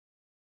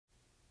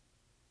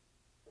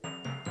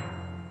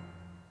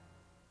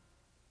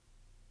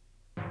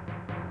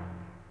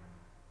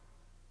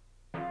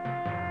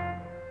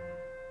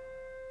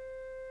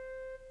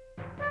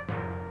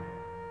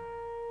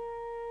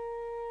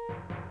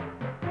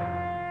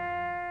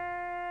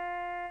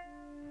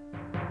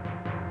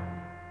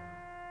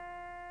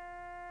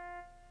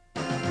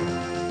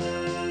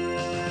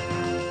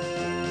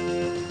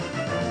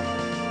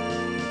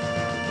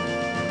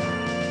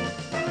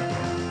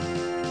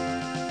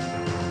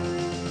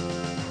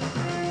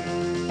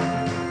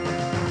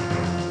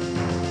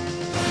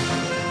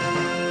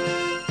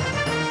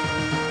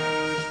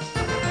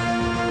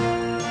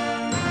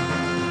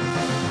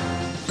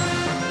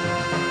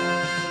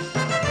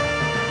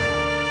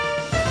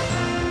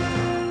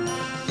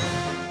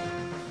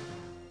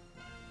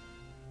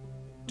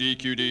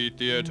DQD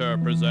Theater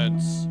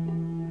presents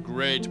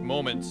Great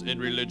Moments in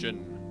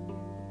Religion.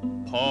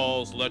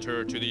 Paul's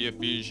Letter to the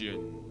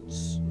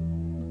Ephesians.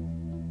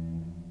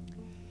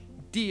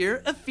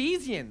 Dear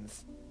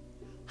Ephesians,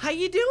 how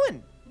you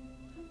doing?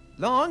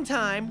 Long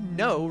time,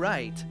 no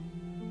right.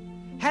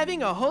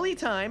 Having a holy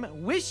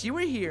time, wish you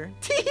were here.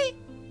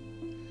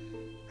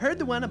 Heard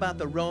the one about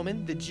the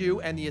Roman, the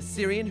Jew, and the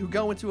Assyrian who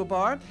go into a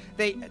bar?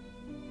 I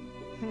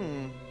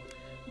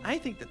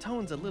think the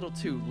tone's a little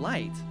too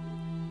light.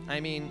 I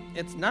mean,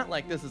 it's not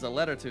like this is a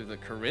letter to the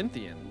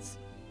Corinthians.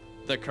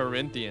 The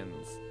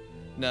Corinthians.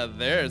 Now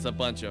there's a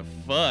bunch of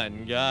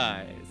fun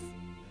guys.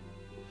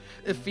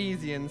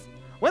 Ephesians.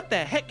 What the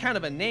heck kind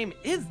of a name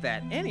is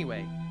that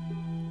anyway?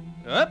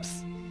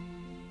 Oops.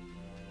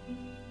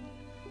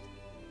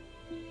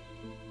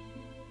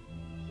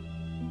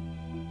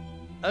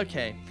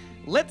 Okay,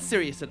 let's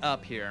serious it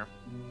up here.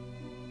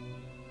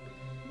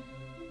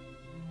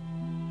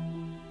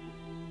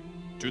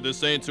 To the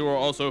saints who are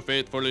also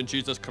faithful in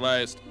Jesus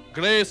Christ,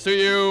 grace to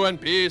you and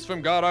peace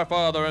from God our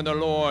Father and the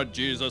Lord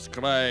Jesus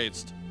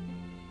Christ.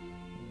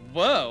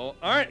 Whoa,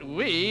 aren't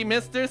we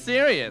Mr.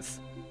 Serious?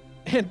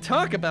 And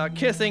talk about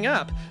kissing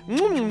up.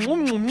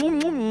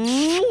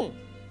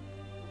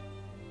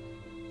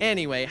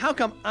 Anyway, how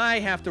come I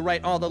have to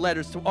write all the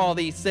letters to all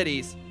these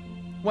cities?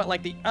 What,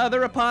 like the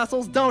other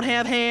apostles don't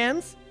have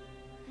hands?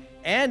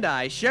 And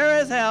I sure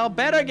as hell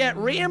better get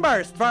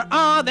reimbursed for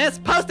all this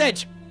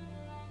postage!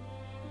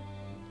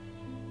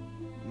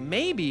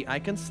 Maybe I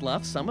can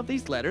slough some of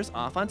these letters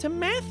off onto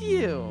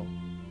Matthew.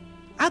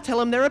 I'll tell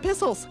him they're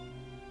epistles.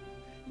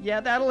 Yeah,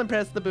 that'll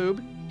impress the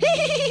boob.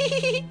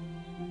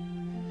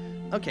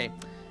 Okay,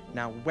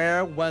 now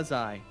where was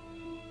I?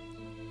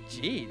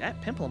 Gee,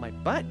 that pimple on my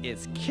butt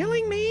is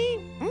killing me.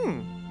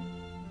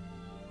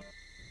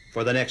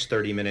 For the next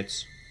 30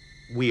 minutes,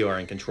 we are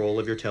in control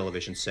of your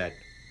television set.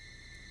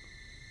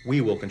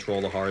 We will control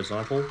the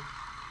horizontal.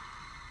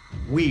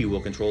 We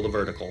will control the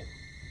vertical.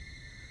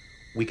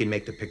 We can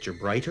make the picture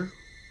brighter.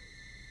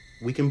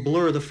 We can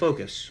blur the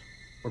focus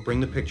or bring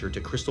the picture to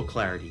crystal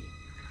clarity.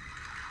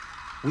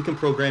 We can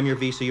program your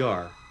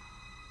VCR.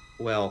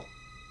 Well,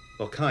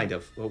 kind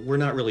of. We're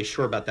not really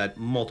sure about that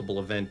multiple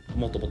event,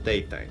 multiple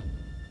day thing.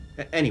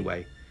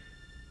 Anyway,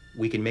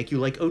 we can make you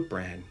like oat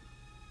bran.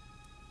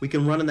 We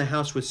can run in the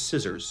house with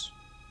scissors.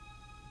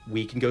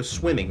 We can go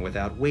swimming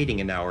without waiting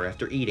an hour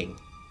after eating.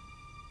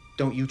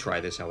 Don't you try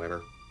this,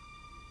 however.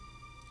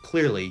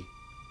 Clearly,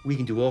 we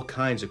can do all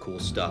kinds of cool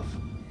stuff,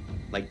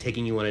 like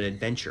taking you on an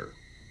adventure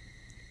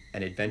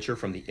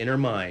from the inner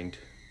mind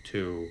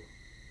to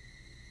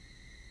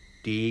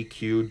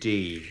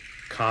DQD,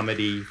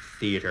 Comedy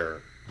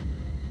Theater.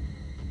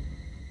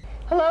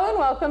 Hello and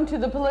welcome to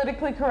the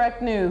Politically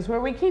Correct News, where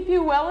we keep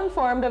you well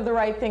informed of the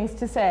right things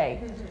to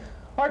say.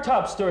 Our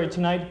top story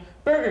tonight,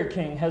 Burger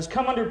King has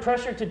come under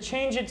pressure to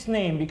change its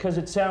name because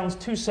it sounds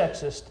too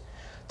sexist.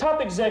 Top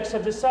execs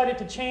have decided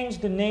to change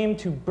the name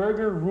to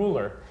Burger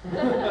Ruler.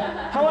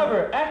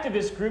 However,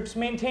 activist groups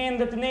maintain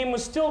that the name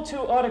was still too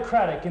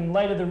autocratic in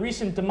light of the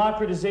recent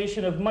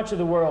democratization of much of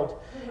the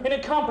world. In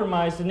a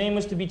compromise, the name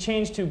was to be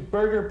changed to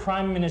Burger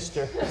Prime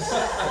Minister.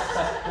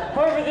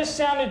 However, this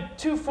sounded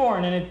too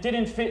foreign and it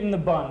didn't fit in the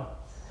bun.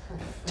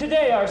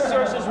 Today, our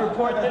sources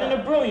report that in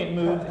a brilliant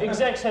move,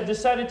 execs have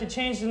decided to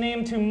change the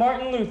name to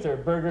Martin Luther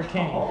Burger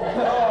King.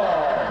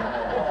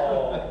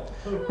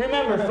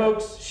 Remember,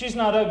 folks, she's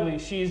not ugly,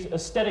 she's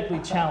aesthetically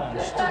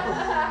challenged.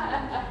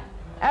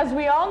 As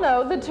we all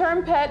know, the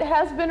term pet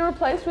has been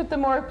replaced with the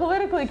more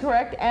politically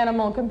correct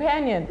animal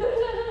companion.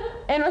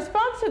 In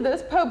response to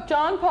this, Pope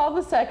John Paul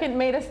II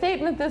made a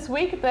statement this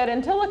week that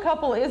until a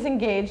couple is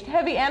engaged,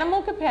 heavy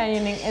animal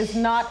companioning is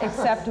not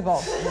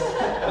acceptable.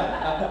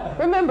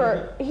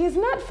 Remember, he's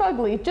not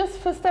fugly,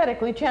 just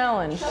aesthetically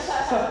challenged.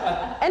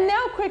 And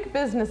now, quick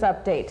business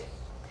update.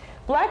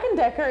 Black &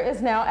 Decker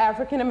is now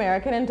African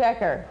American and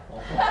Decker.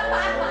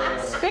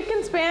 Spick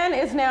and Span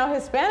is now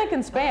Hispanic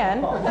and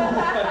Span.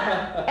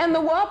 And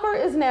the Whopper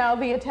is now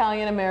the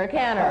Italian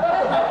Americaner.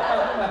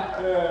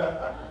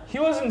 He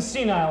wasn't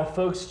senile,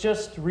 folks,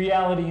 just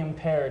reality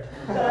impaired.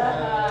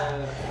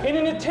 In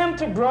an attempt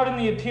to broaden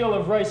the appeal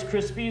of Rice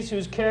Krispies,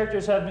 whose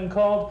characters have been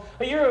called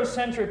a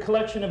Eurocentric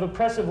collection of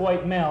oppressive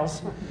white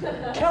males,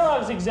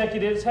 Kellogg's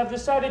executives have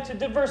decided to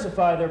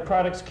diversify their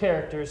products'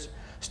 characters.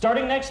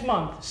 Starting next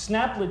month,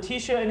 Snap,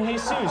 Letitia, and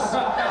Jesus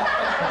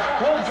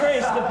will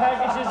grace the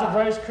packages of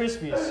Rice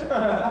Krispies.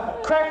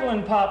 Crackle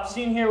and Pop,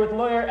 seen here with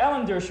lawyer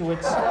Alan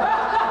Dershowitz,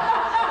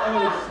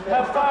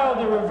 have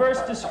filed a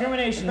reverse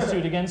discrimination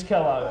suit against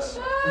Kellogg's.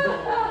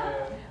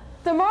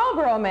 The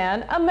Marlboro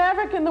Man, a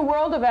maverick in the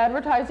world of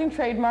advertising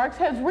trademarks,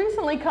 has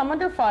recently come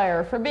under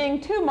fire for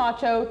being too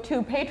macho,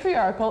 too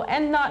patriarchal,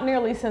 and not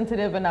nearly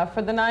sensitive enough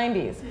for the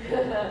 90s.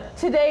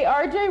 Today,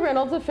 R.J.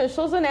 Reynolds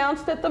officials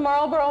announced that the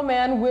Marlboro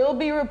Man will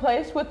be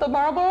replaced with the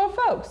Marlboro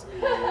Folks,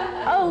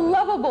 a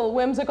lovable,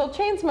 whimsical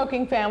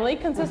chain-smoking family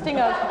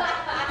consisting of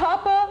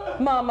Papa,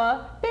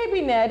 Mama,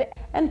 Baby Ned,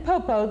 and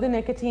Popo the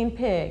nicotine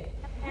pig.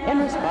 In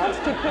response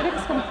to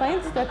critics'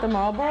 complaints that the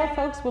Marlboro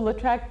folks will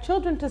attract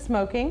children to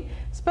smoking,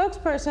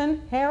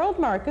 spokesperson Harold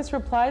Marcus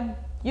replied,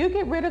 "You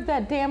get rid of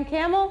that damn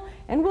Camel,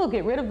 and we'll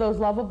get rid of those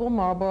lovable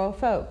Marlboro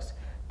folks."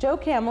 Joe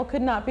Camel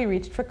could not be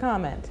reached for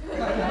comment.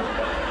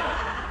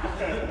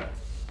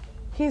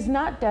 He's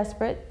not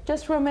desperate,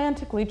 just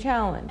romantically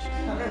challenged.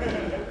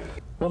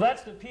 Well,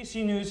 that's the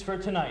PC News for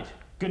tonight.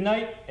 Good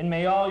night, and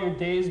may all your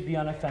days be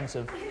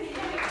unoffensive.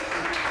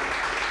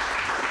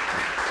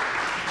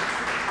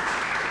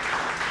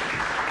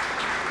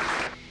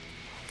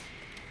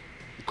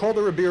 The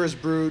colder a beer is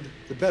brewed,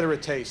 the better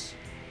it tastes,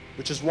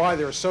 which is why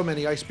there are so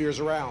many ice beers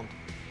around.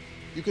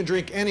 You can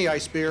drink any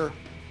ice beer,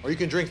 or you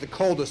can drink the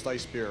coldest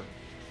ice beer.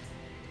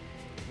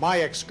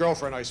 My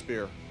ex-girlfriend ice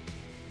beer.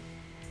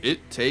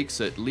 It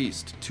takes at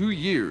least 2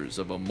 years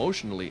of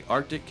emotionally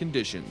Arctic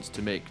conditions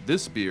to make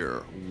this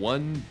beer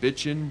one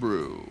bitchin'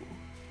 brew.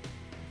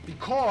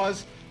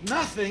 Because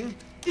nothing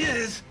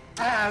is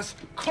as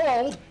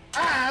cold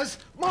as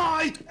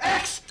my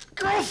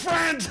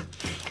ex-girlfriend!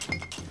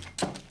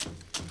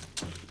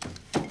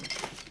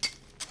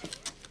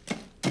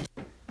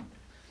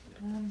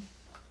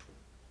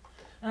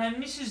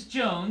 Mrs.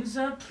 Jones,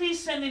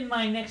 please send in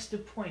my next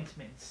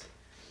appointments.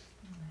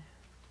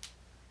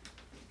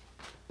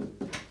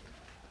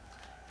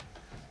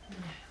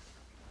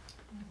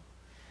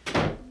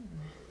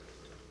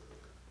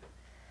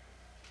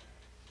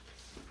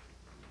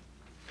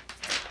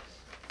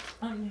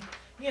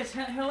 Yes,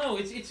 hello.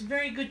 It's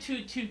very good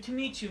to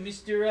meet you,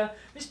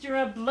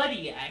 Mr.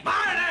 Bloody Axe.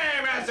 My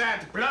name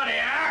isn't Bloody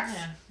Axe.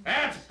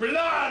 Yeah. It's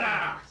Blood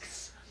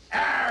Axe.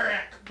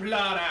 Eric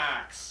Blood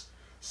Axe.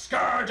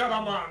 Scourge of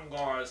the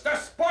Mongols, the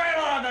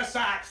spoiler of the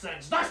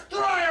Saxons,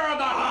 destroyer of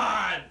the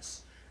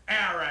Huns.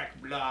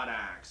 Eric Blood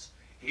Axe.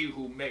 He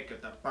who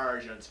maketh the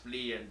Persians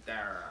flee in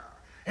terror.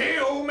 He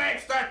who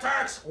makes the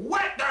Turks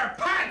wet their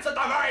pants at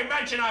the very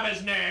mention of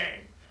his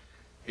name.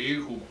 He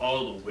whom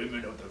all the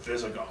women of the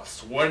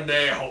Visigoths one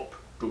day hope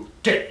to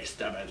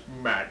taste of his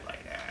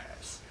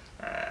manliness.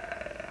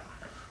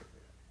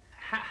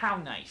 How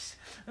nice.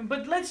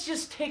 But let's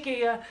just take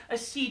a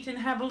seat and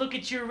have a look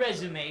at your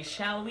resume,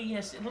 shall we?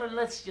 Yes,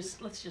 let's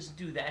just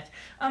do that.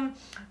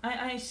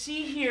 I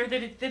see here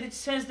that it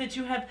says that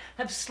you have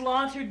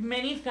slaughtered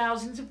many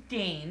thousands of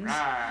Danes,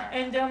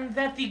 and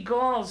that the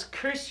Gauls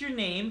curse your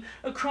name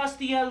across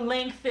the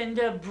length and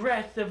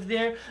breadth of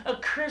their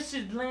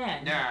accursed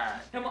land.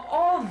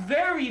 All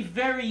very,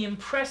 very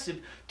impressive,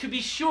 to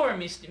be sure,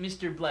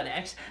 Mr.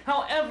 Bloodaxe.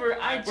 However,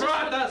 I just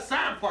brought the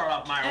sample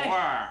of my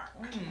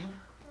work.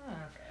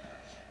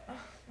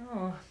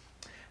 Oh,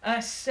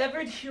 a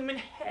severed human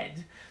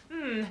head.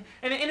 And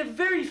a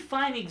very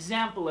fine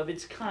example of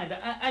its kind,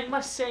 I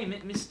must say,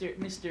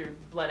 Mr.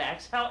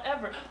 Bloodaxe.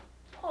 However,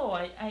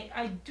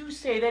 I do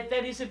say that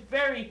is a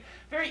very,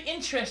 very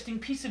interesting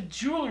piece of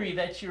jewelry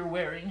that you're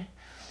wearing.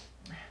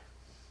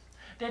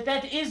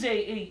 That is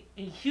a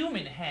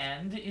human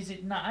hand, is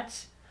it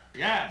not?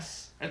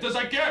 Yes, it is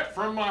a gift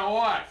from my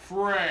wife,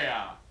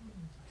 Freya.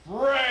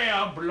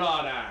 Freya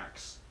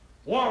Bloodaxe.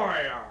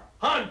 Warrior,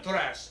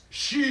 huntress,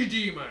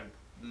 she-demon,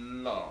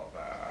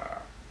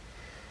 lover.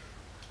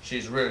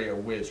 She's really a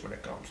whiz when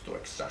it comes to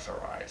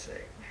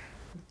accessorizing.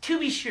 To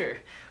be sure.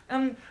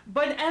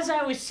 But as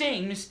I was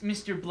saying,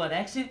 Mr.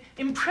 Bloodaxe,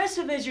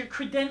 impressive as your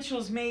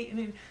credentials may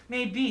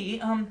be,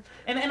 and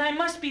I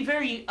must be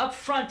very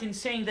upfront in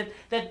saying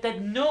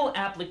that no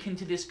applicant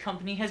to this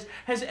company has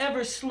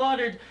ever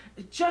slaughtered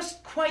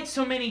just quite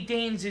so many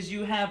Danes as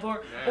you have,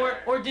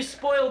 or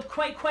despoiled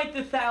quite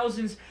the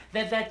thousands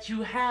that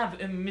you have,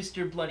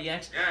 Mr.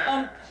 Bloodaxe.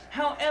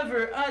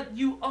 However,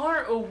 you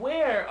are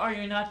aware, are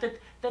you not,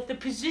 that the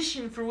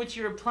position for which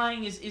you're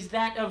applying is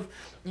that of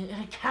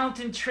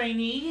accountant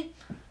trainee?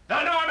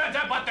 The Normans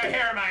have but to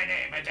hear my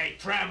name and they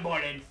tremble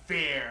in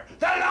fear.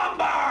 The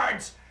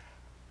Lombards!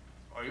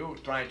 Are you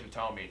trying to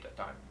tell me that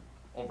I'm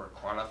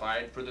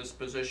overqualified for this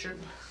position?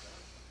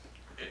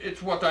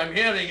 It's what I'm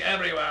hearing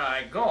everywhere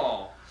I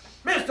go.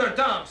 Mr.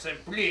 Thompson,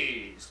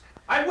 please.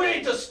 I'm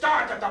willing to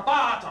start at the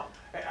bottom.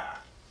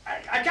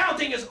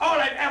 Accounting is all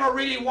I've ever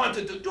really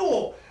wanted to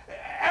do,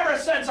 ever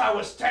since I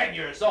was 10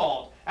 years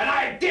old, and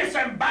I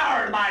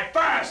disemboweled my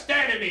first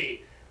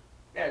enemy.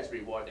 As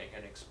rewarding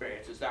an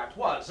experience as that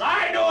was,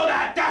 I knew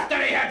that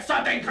destiny had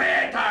something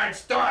greater in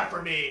store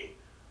for me.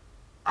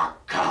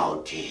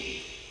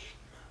 Accounting.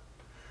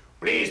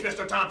 Please,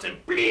 Mr. Thompson,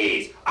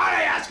 please, all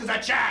I ask is a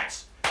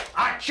chance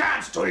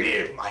to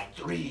live my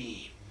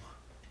dream.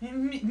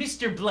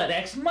 Mr.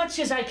 Bloodaxe, much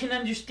as I can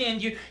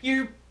understand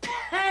your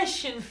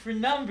passion for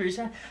numbers,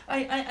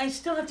 I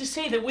still have to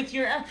say that with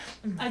your,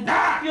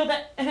 I feel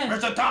that...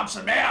 Mr.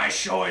 Thompson, may I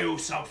show you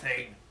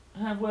something?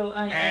 Well,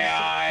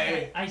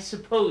 I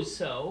suppose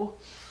so.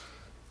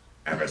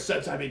 Ever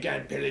since I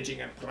began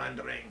pillaging and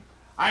plundering,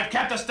 I've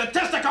kept a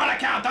statistical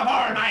account of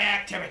all my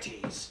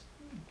activities.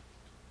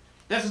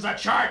 This is a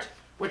chart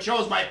which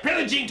shows my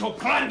pillaging to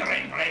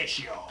plundering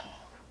ratio.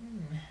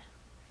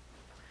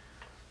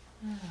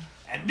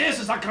 And this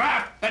is a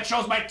graph that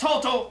shows my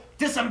total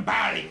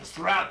disembowelings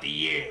throughout the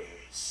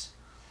years.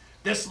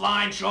 This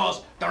line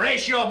shows the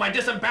ratio of my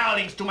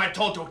disembowelings to my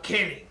total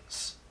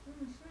killings.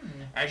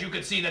 As you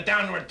can see, the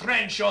downward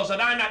trend shows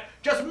that I'm not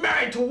just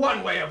married to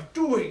one way of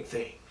doing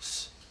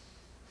things.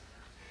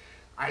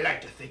 I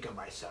like to think of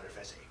myself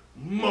as a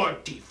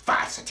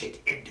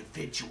multifaceted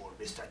individual,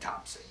 Mr.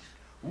 Thompson.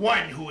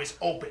 One who is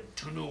open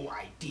to new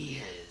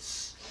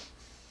ideas.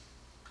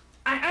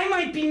 I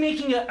might be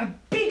making a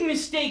big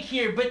mistake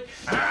here, but...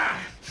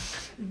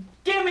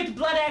 damn it,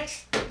 Blood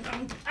Axe.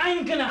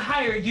 I'm gonna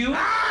hire you.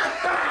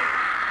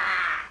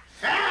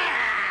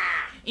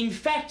 In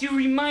fact, you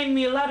remind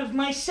me a lot of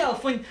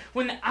myself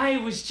when I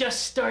was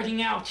just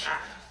starting out.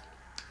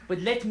 But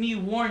let me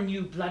warn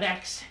you, Blood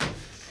Axe.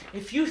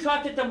 If you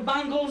thought that the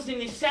Mongols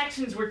and the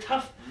Saxons were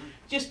tough,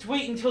 just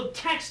wait until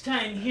tax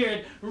time here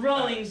at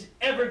Rawlings,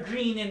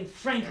 Evergreen, and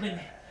Franklin.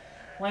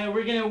 Why,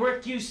 we're gonna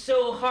work you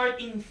so hard,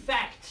 in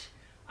fact,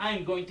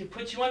 I'm going to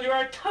put you under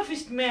our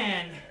toughest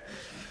man.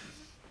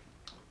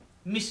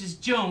 Mrs.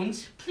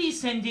 Jones,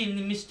 please send in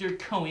Mr.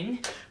 Cohen.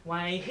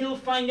 Why, he'll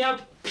find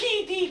out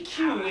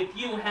PDQ if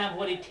you have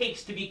what it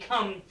takes to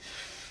become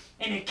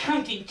an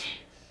accountant.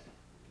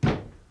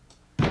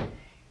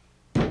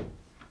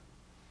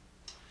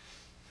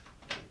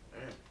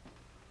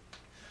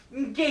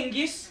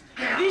 Genghis,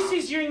 this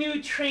is your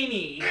new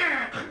trainee.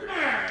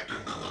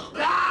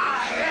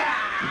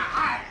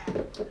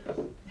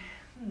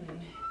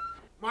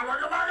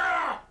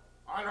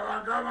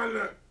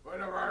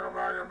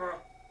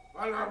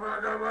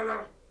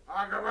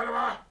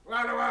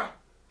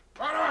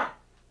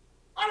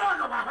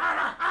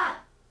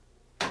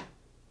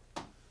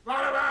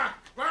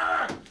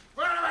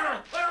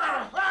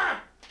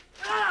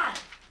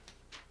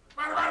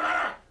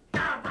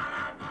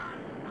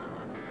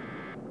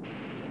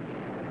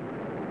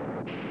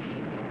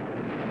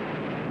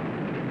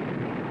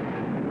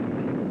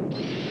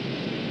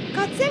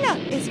 Godzilla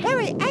is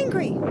very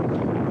angry.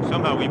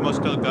 Somehow we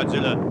must tell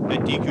Godzilla that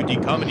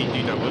DQD Comedy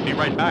Theater will be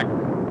right back.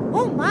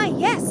 Oh my,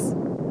 yes.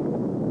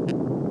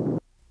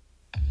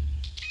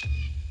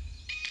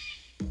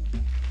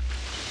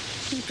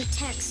 He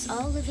protects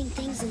all living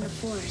things in the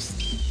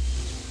forest.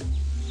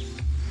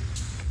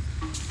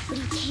 But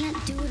he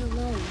can't do it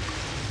alone.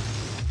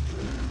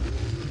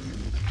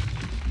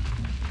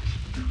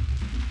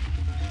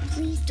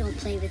 Please don't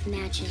play with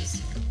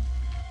matches.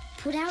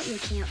 Put out your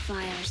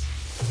campfires.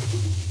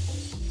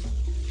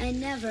 And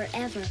never,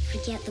 ever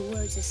forget the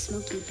words of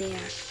Smokey Bear.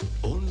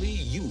 Only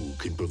you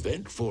can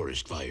prevent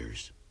forest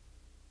fires.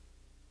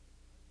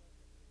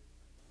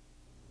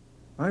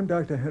 I'm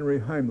Dr. Henry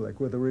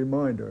Heimlich with a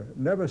reminder.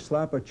 Never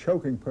slap a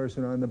choking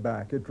person on the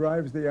back. It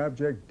drives the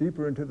object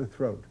deeper into the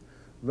throat.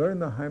 Learn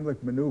the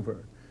Heimlich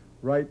maneuver.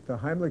 Write the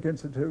Heimlich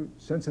Institute,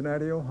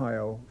 Cincinnati,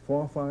 Ohio,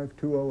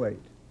 45208.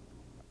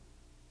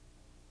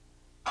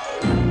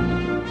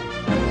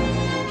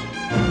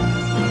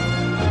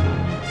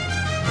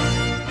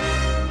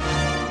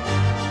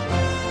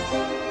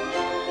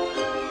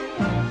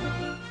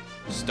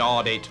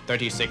 Stardate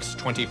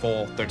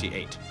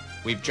 362438.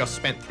 We've just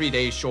spent 3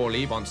 days shore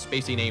leave on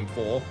Spacey Name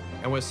 4,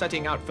 and we're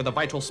setting out for the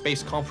Vital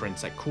Space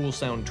Conference at Cool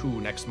Sound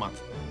 2 next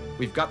month.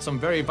 We've got some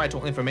very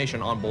vital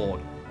information on board,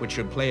 which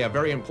should play a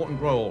very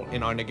important role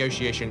in our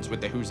negotiations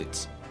with the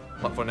Hoosits.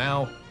 But for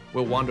now,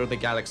 we'll wander the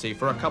galaxy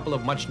for a couple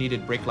of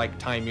much-needed break-like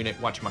time unit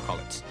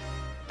whatchamacallits.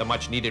 The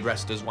much-needed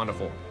rest is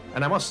wonderful,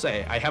 and I must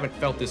say, I haven't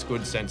felt this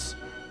good since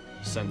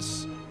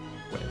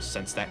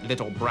that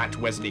little brat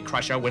Wesley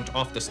Crusher went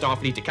off the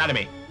Starfleet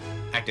Academy.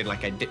 Acted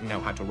like I didn't know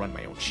how to run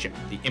my own ship,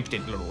 the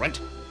impotent little runt.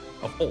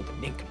 Of all the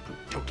nincompoop,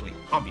 totally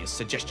obvious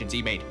suggestions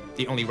he made,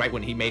 the only right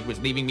one he made was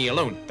leaving me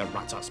alone, the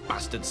rat's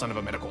bastard son of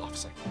a medical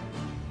officer.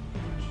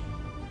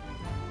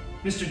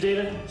 Mr.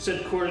 Data,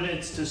 set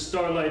coordinates to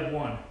Starlight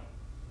 1.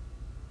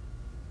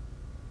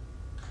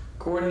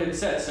 Coordinates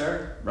set,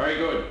 sir. Very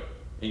good.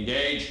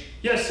 Engage.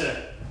 Yes,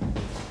 sir.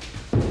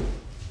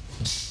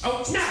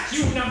 Oh, not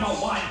you, number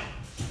one!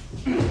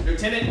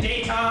 Lieutenant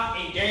Data,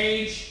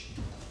 engage.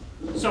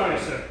 Sorry,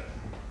 sir.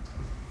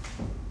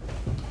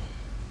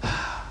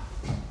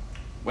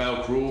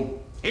 Well, crew,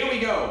 here we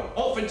go,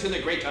 off into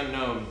the great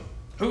unknown.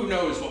 Who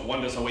knows what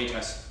wonders await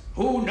us?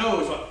 Who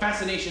knows what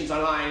fascinations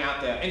are lying out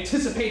there,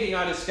 anticipating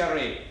our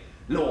discovery?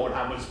 Lord,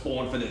 I was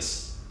born for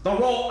this. The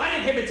raw,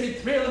 uninhibited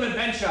thrill of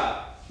adventure.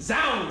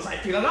 Zounds, I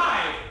feel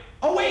alive,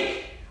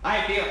 awake.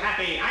 I feel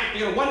happy, I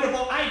feel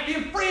wonderful, I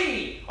feel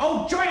free.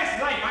 Oh, joyous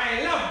life,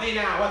 I love thee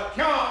now with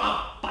pure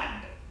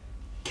abundance.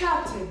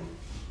 Captain,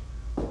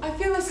 I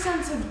feel a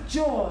sense of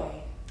joy.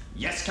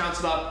 Yes,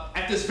 Counselor,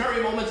 at this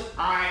very moment,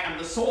 I am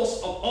the source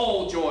of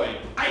all joy.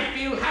 I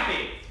feel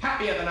happy,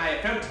 happier than I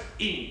have felt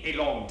in a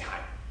long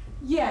time.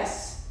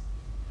 Yes,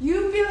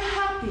 you feel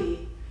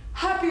happy,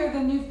 happier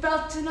than you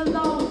felt in a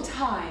long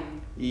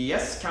time.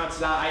 Yes,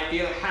 Counselor, I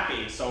feel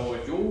happy, so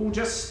if you'll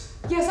just...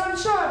 Yes, I'm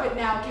sure of it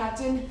now,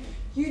 Captain.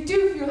 You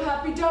do feel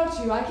happy, don't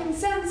you? I can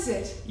sense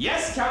it.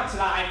 Yes,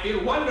 Counselor, I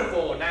feel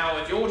wonderful. Now,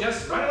 if you'll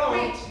just run along...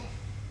 Wait.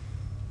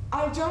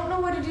 I don't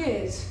know what it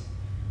is.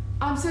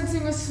 I'm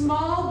sensing a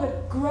small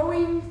but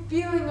growing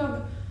feeling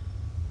of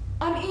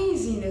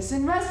uneasiness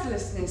and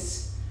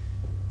restlessness.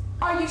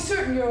 Are you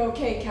certain you're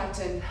okay,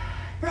 Captain?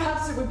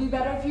 Perhaps it would be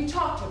better if you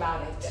talked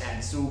about it.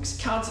 Gadzooks,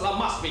 Counselor,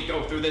 must we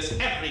go through this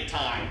every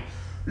time?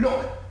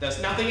 Look,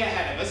 there's nothing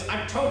ahead of us.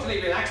 I'm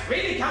totally relaxed.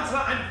 Really, Counselor,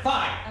 I'm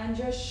fine. And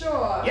you're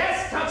sure?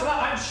 Yes, Counselor,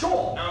 I'm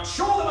sure. Now, I'm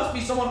sure there must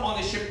be someone on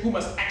this ship who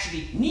must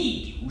actually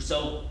need you,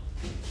 so...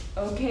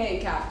 Okay,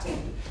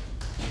 Captain.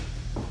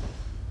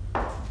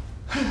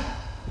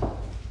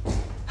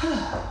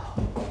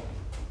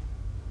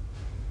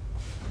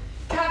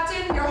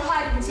 Captain, you're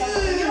hiding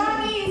something. You're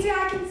uneasy,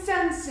 I can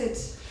sense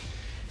it.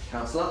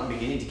 Counselor, I'm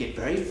beginning to get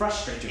very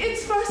frustrated.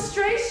 It's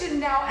frustration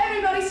now.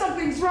 Everybody,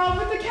 something's wrong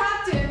with the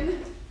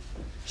captain.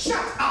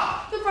 Shut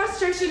up! The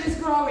frustration is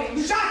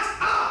growing. Shut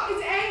up!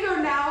 It's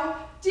anger now.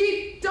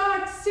 Deep,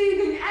 dark,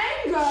 seething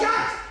anger. Shut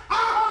up!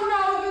 Oh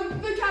no,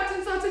 the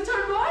captain starts to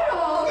turn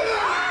mortal.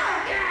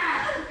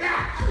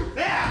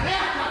 There,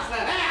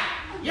 Counselor, there!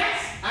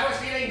 Yes, I was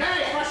feeling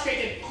very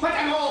frustrated, but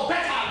I'm all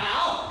better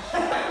now.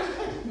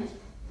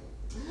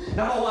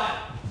 Number one.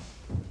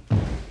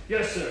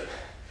 Yes, sir.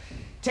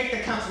 Take the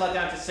Counselor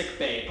down to sick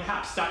bay.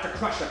 Perhaps Dr.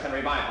 Crusher can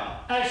revive her.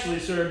 Actually,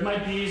 sir, it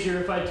might be easier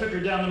if I took her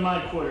down to my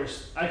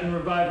quarters. I can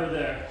revive her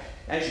there.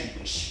 As you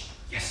wish.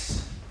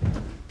 Yes.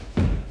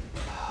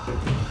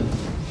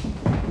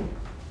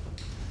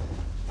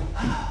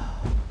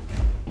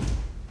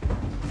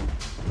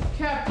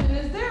 Captain,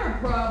 is there a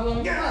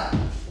problem?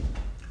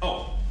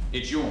 Oh,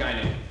 it's you,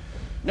 Guinan.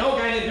 No,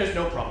 Guinan, there's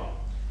no problem.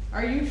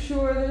 Are you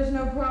sure there's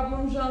no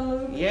problem,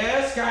 Jean-Luc?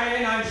 Yes,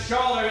 Guinan, I'm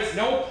sure there is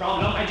no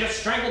problem. I just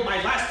strangled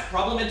my last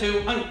problem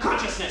into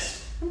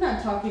unconsciousness. I'm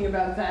not talking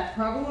about that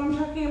problem. I'm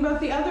talking about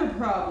the other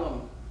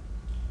problem.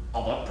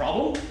 Other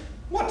problem?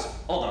 What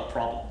other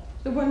problem?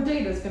 The one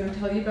Data's going to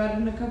tell you about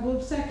in a couple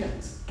of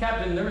seconds.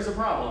 Captain, there is a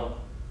problem.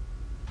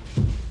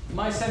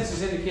 My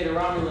sensors indicate a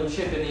Romulan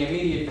ship in the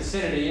immediate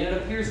vicinity, and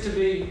it appears to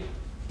be...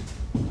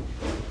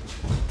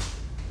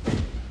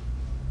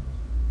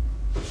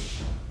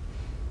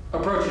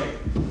 approaching.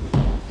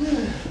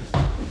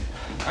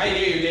 I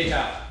hear you,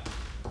 Data.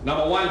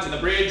 Number one, to the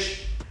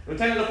bridge.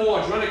 Lieutenant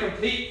LaForge, run a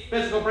complete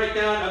physical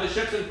breakdown of the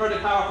ship's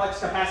inverted power flex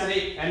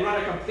capacity and run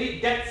a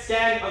complete depth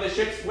scan of the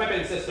ship's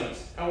weapon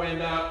systems. Oh,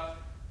 and,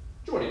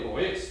 Jordy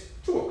boy, it's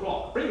 2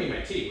 o'clock. Bring me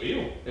my tea, will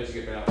you? There's a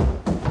good bell.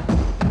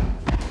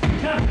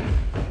 Captain!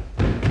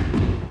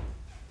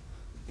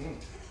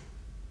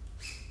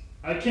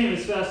 I came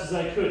as fast as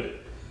I could.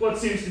 What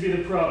seems to be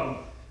the problem?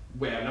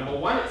 Well, number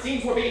one, it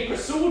seems we're being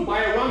pursued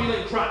by a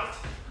Romulan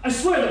craft. I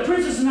swear, the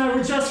princess and I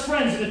were just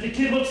friends, and if the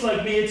kid looks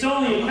like me, it's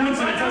only a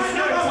coincidence.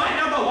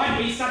 Number one,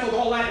 we settled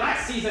all that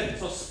last season,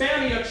 so spare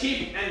me your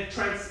cheap and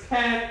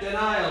transparent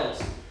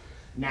denials.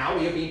 Now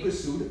we are being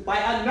pursued by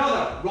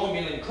another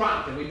Romulan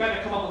craft, and we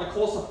better come up with a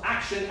course of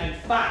action and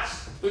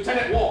fast.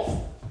 Lieutenant Worf,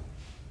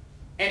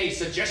 any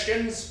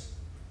suggestions?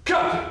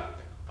 Captain,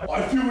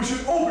 I feel we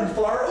should open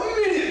fire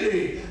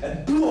immediately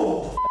and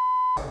blow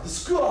the out of the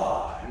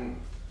sky.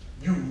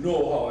 You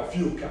know how I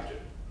feel, Captain.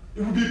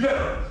 It would be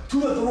better to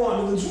let the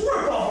Romulans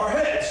rip off our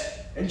heads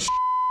and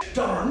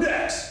down our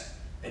necks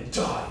and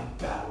die in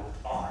battle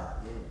with honor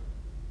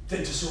than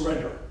to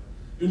surrender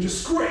in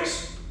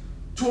disgrace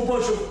to a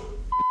bunch of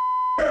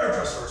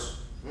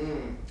hairdressers.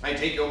 I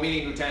take your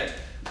meaning, Lieutenant.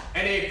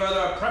 Any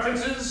further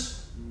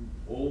preferences?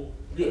 Oh,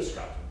 yes,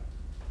 Captain.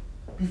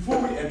 Before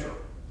we enter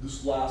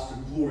this last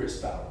and glorious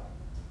battle,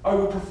 I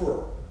would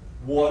prefer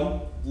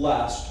one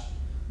last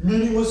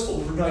meaningless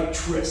overnight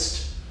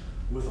tryst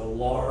with a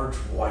large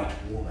white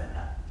woman.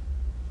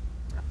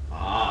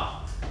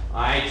 Ah,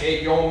 I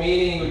take your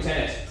meaning,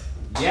 Lieutenant.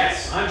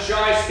 Yes, I'm sure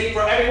I speak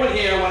for everyone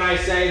here when I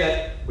say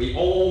that we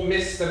all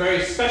miss the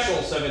very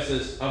special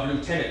services of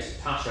Lieutenant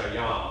Tasha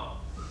Yar.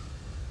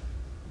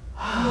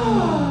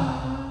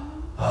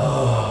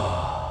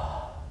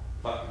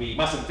 But we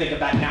mustn't think of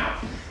that now.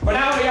 For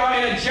now we are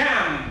in a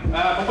jam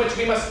from which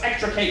we must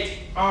extricate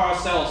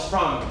ourselves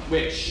from,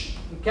 which...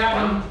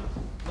 Captain,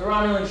 the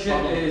Romulan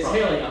ship is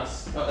hailing us.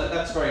 Oh,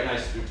 that's very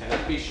nice,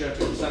 Lieutenant. Be sure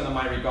to send them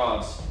my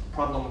regards.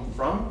 Problem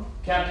from?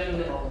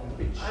 Captain,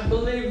 I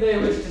believe they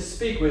wish to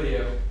speak with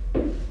you.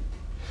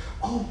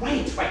 Oh,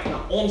 right.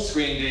 Now,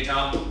 on-screen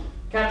data.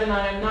 Captain,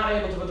 I am not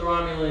able to put the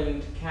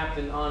Romulan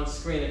captain on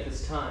screen at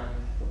this time.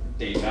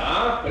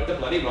 Data, put the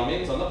bloody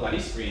Romulans on the bloody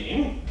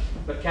screen.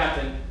 But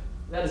Captain,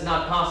 that is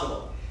not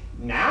possible.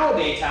 Now,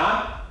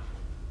 Data.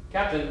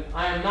 Captain,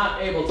 I am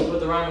not able to put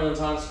the Romulans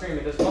on screen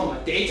at this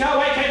moment. Data,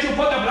 why can't you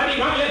put the bloody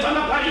Romulans on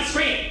the bloody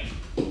screen?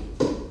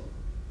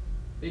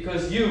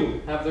 Because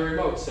you have the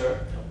remote,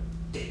 sir.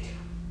 Data,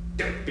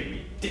 don't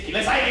be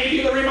ridiculous. I gave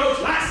you the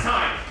remote last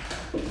time.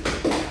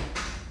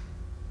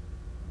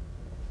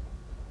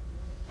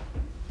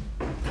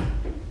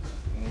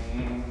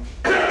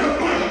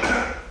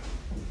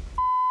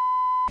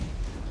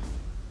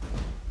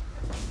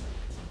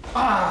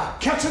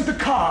 Captain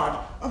Picard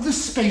of the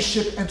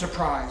Spaceship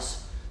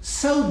Enterprise.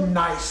 So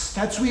nice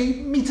that we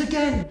meet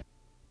again.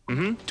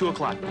 2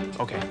 o'clock.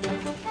 Okay.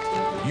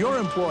 Your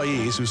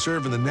employees who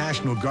serve in the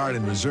National Guard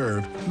and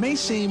Reserve may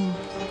seem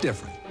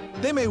different.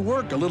 They may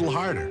work a little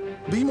harder,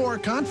 be more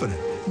confident,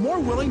 more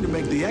willing to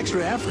make the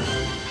extra effort.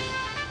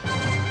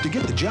 to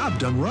get the job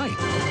done right.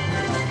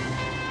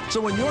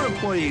 So when your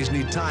employees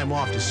need time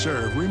off to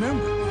serve,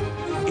 remember,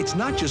 it's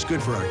not just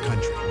good for our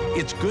country,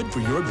 it's good for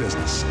your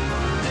business.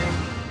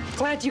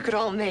 Glad you could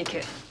all make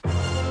it.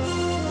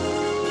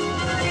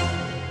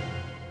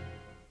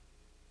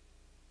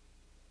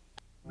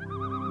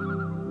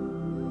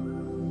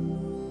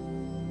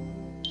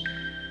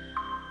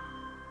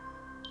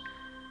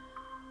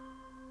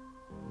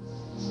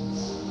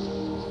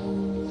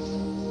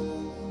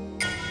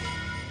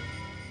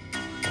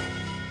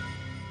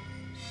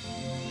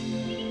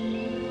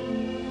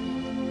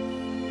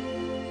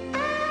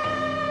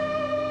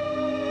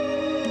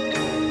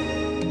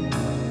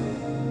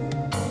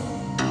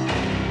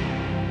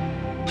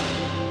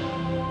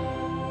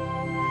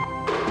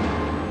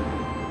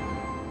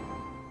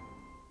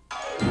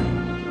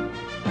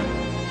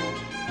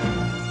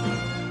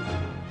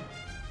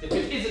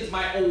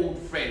 My old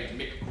friend,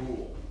 Mick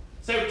Gruel.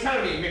 So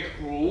tell me, Mick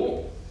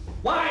Gruel,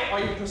 why are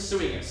you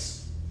pursuing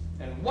us?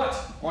 And what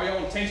are your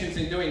intentions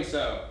in doing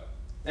so?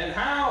 And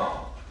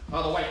how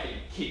are the wifey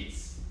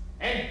kids?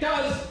 And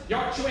does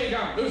your chewing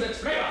gum lose its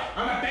flavor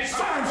on the best?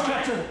 Silence,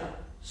 Captain!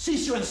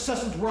 Cease your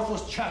incessant,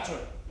 worthless chatter.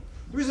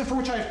 The reason for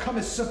which I have come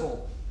is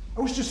simple. I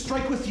wish to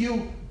strike with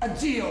you a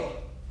deal.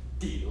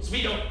 Deals?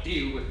 We don't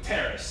deal with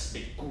terrorists,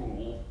 Mick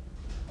Gruel.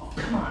 Oh,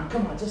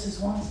 come on, just this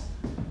once.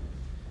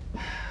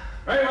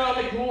 Very well,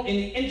 Mick Gruel. In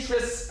the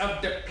interests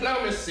of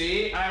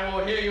diplomacy, I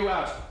will hear you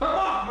out. But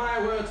mark my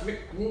words, Mick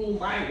Gruel,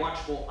 my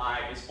watchful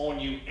eye is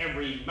on you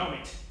every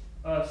moment.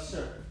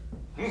 Sir.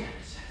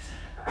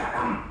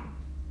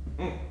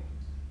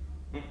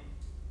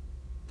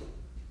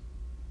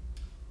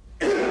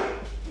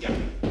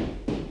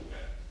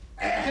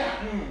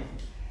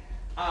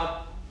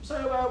 So,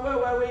 where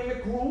were we,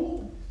 Mick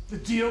Gruel? The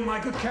deal, my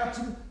good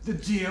captain, the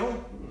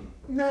deal.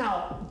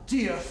 Now,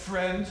 dear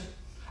friend,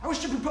 I wish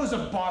to propose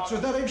a barter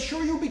that I'm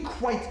sure you'll be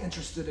quite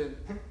interested in.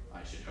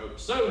 I should hope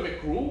so,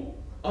 Mick Gruel.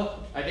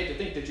 I'd hate to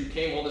think that you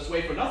came all this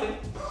way for nothing.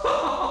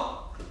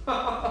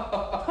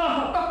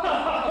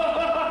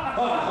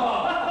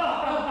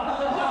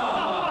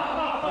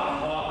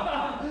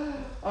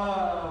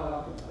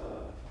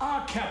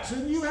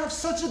 Captain, you have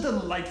such a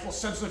delightful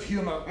sense of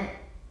humor.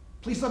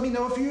 Please let me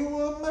know if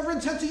you ever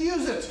intend to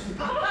use it.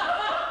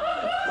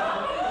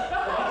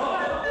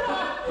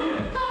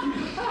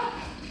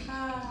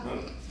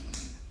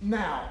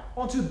 Now,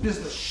 on to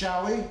business,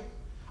 shall we?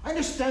 I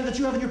understand that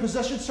you have in your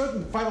possession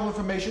certain vital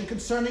information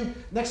concerning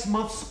next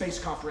month's space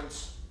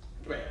conference.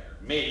 Well,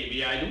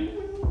 maybe I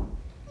do.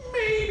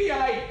 Maybe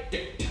I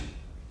don't.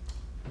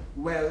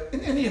 Well,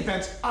 in any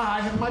event,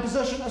 I have in my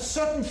possession a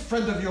certain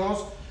friend of yours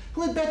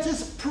who had bet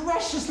his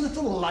precious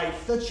little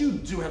life that you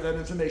do have that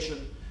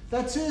information.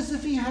 That is,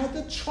 if he had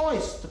the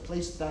choice to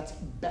place that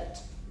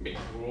bet. Mick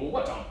Gruel,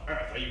 what on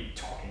earth are you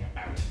talking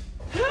about?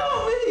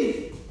 Help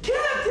me!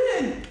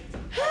 Captain!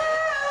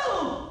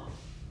 Help!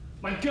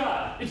 My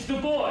God, it's the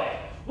boy!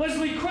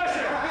 Leslie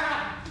Crusher!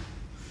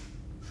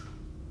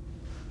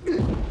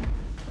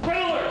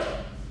 Red alert!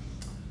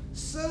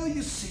 So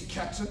you see,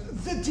 Captain,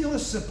 the deal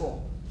is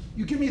simple.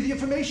 You give me the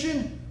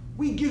information,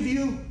 we give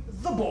you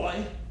the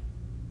boy.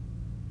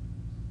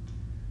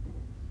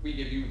 We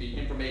give you the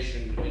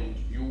information and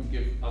you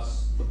give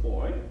us the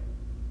boy?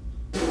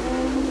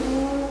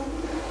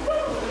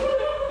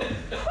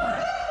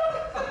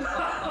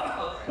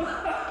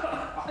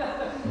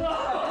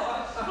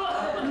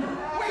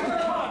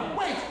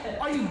 Wait!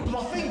 Are you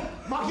bluffing?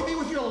 Mocking me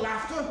with your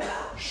laughter?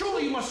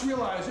 Surely you must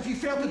realize if you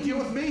fail to deal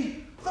with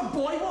me, the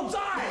boy will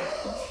die!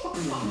 If the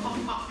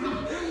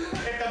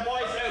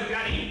boy's so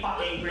bloody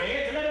fucking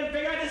brilliant, let him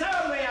figure out his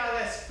own way out of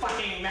this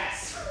fucking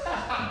mess.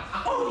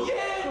 Oh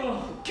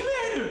yeah!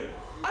 Commander!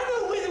 I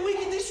know a way that we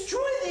can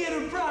destroy the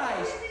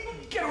Enterprise!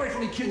 Get away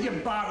from me, kid, you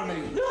bother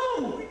me!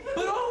 No!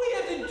 But all we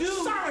have to do...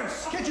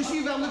 Silence! Can't you see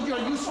you've outlived your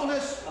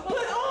usefulness?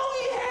 But all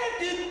we have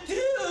to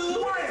do...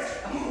 Quiet!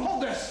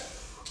 Hold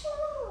this!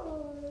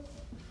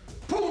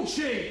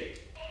 Poochie!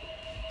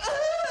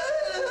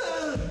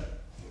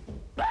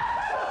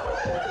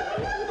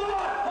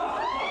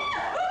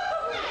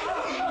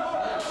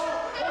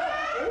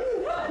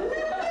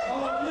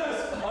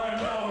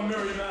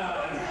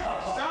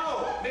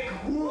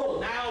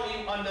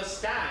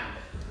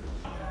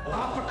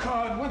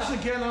 Picard, once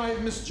again I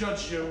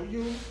misjudged you.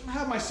 You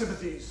have my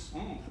sympathies.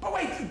 But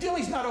wait, the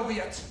dealing's not over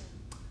yet.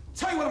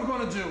 Tell you what I'm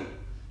going to do.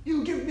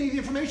 You give me the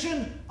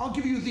information, I'll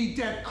give you the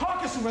dead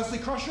carcass of Wesley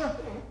Crusher,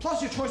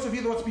 plus your choice of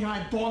either what's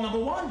behind door number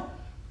 1,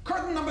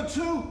 curtain number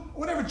 2, or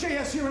whatever Jay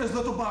has here in his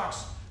little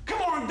box.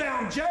 Come on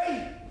down,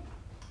 Jay!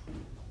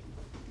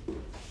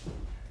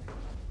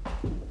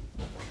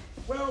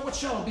 Well, what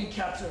shall it be,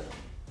 Captain?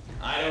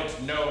 I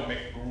don't know,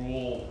 Mick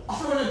Gruel. I'll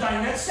throw in a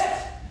dinette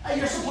set,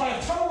 your supply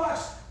of turtle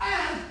wax,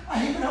 and a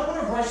heaping helping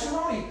of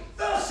rice-a-roni,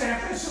 the San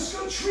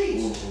Francisco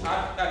treat.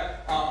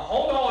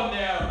 Hold on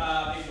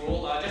now, Mick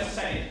Gruel, just a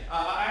second.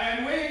 I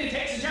am willing to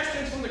take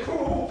suggestions from the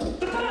crew.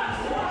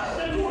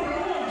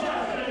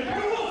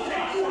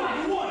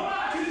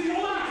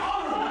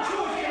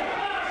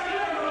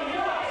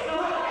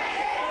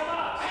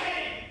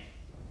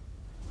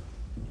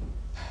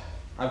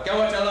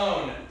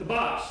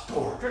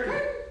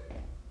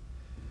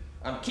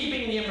 I'm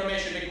keeping the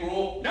information,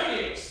 McRule. No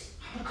use.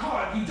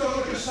 Picard, you don't know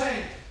what you're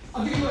saying.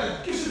 I'll give you a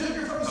gift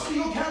certificate from a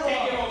steel catalog.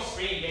 Take it off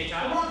screen, Data.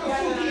 I want the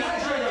full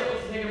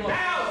dehydrator.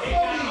 Now,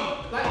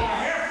 Data. let me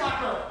hair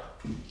flapper.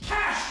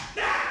 Cash,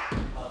 now.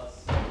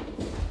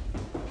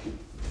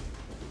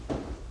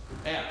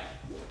 There.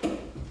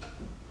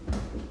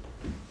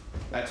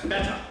 That's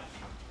better.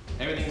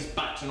 Everything's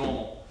back to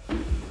normal.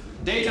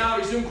 Data,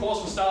 resume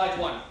course for Starlight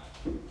 1.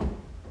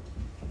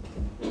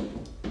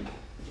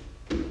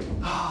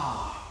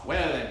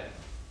 Well then.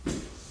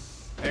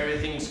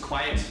 Everything's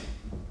quiet.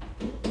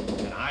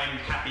 And I'm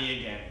happy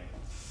again.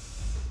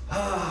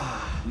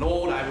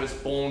 Lord, I was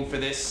born for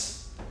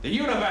this. The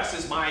universe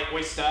is my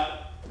oyster,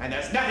 and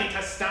there's nothing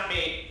to stop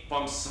me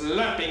from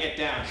slurping it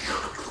down.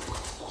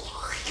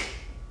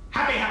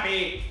 Happy,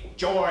 happy,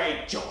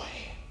 joy, joy.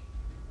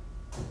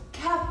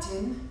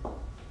 Captain,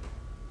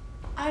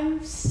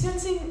 I'm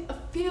sensing a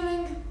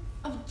feeling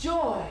of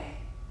joy.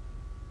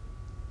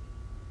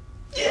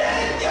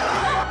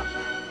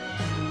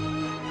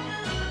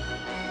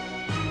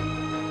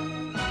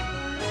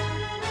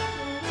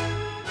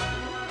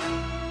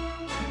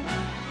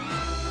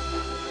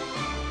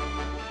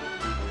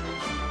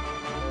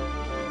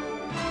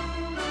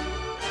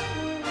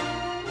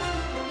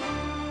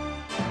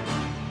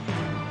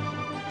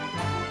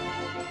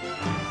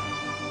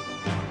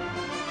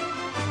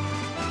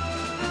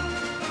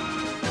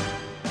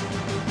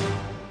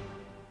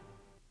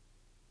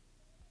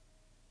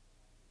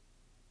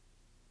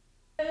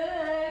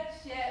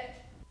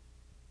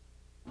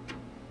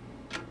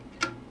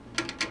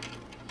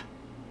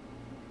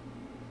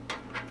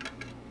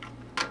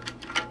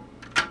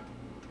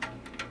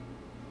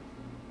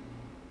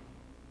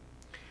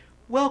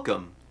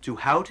 Welcome to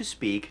How to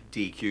Speak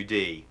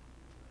DQD.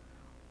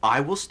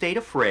 I will state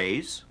a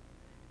phrase,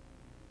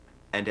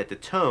 and at the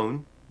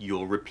tone,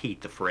 you'll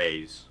repeat the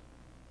phrase.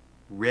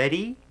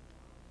 Ready?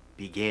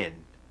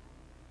 Begin.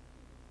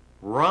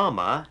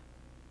 Rama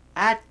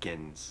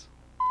Atkins.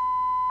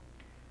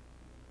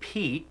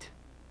 Pete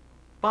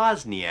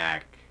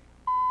Bosniak.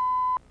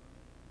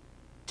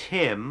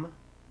 Tim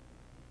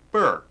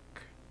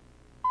Burke.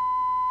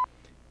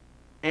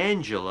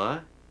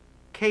 Angela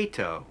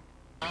Cato.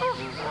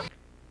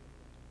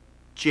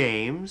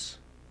 James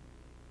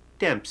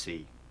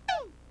Dempsey.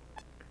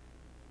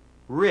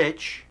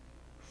 Rich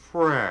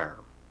Frere.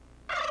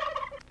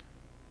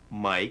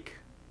 Mike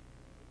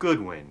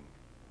Goodwin.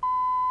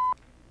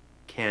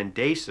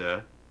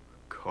 Candace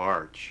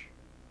Karch.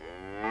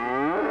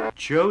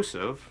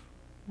 Joseph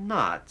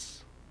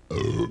Knotts.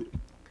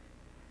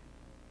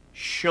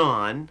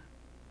 Sean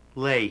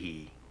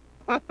Leahy.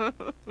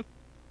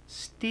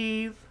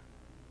 Steve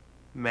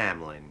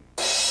Mamlin.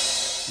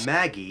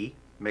 Maggie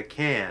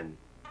McCann.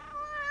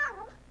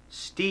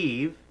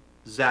 Steve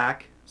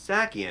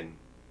Zakian.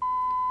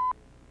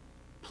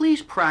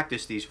 Please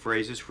practice these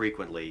phrases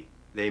frequently.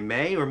 They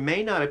may or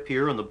may not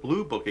appear on the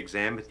Blue Book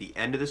exam at the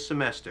end of the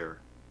semester.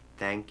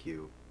 Thank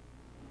you.